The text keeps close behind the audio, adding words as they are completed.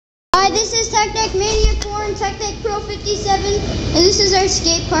Hi, this is Tech Mania 4 and Tech Pro 57, and this is our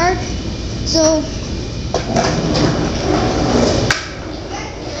skate park. So,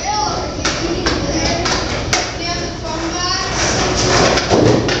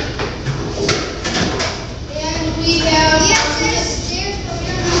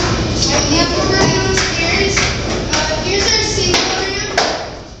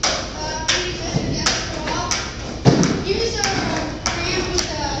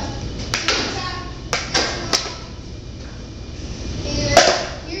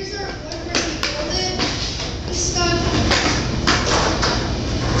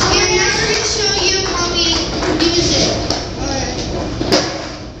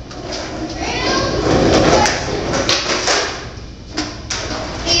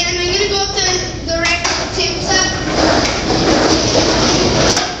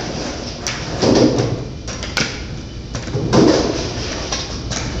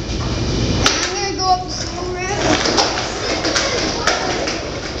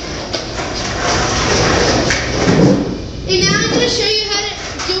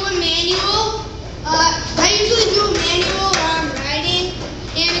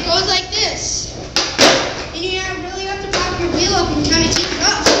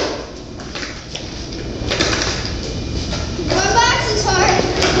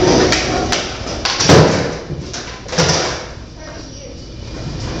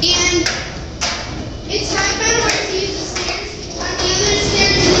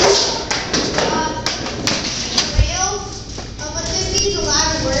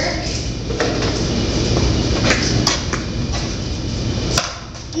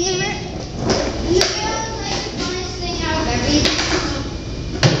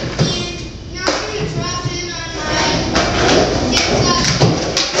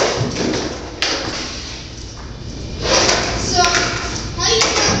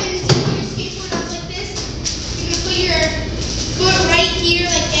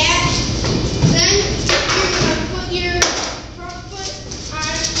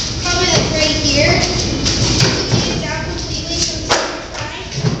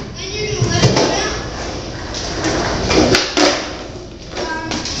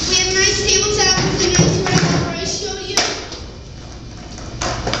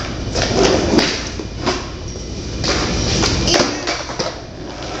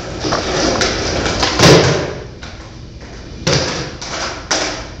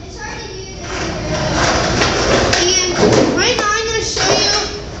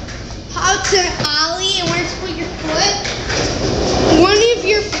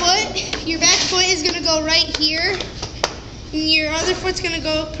 go right here, and your other foot's gonna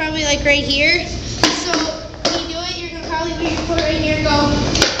go probably like right here. So when you do it, you're gonna probably put your foot right here, go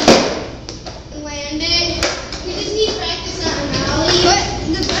land it. You just need practice on an ollie. But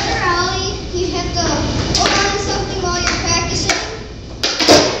the better ollie, you have to hold on to something while you're practicing.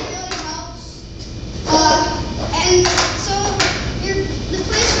 It really helps. And so the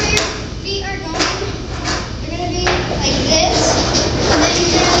place where your feet are going, they're gonna be like this, and then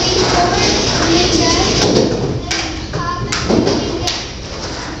you're gonna lean forward.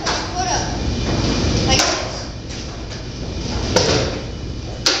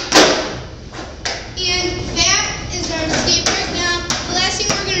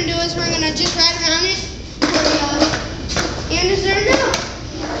 Just ride around it and is there now.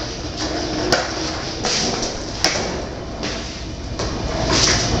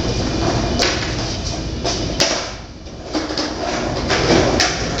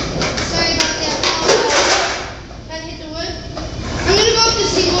 Sorry about that. Gotta hit the wood. I'm gonna go with the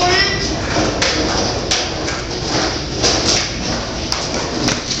single ramp.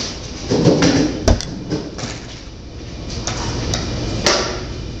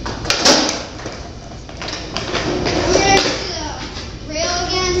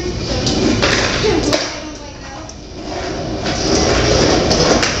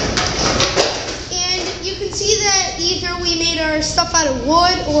 Either we made our stuff out of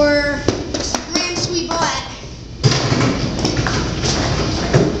wood or ramps we bought.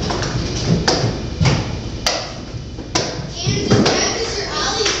 And just practice your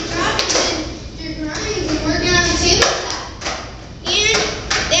ollies and drops and your grinds and working on the tabletop. And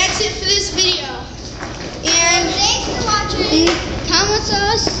that's it for this video. And thanks for watching. Come with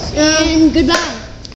us and goodbye.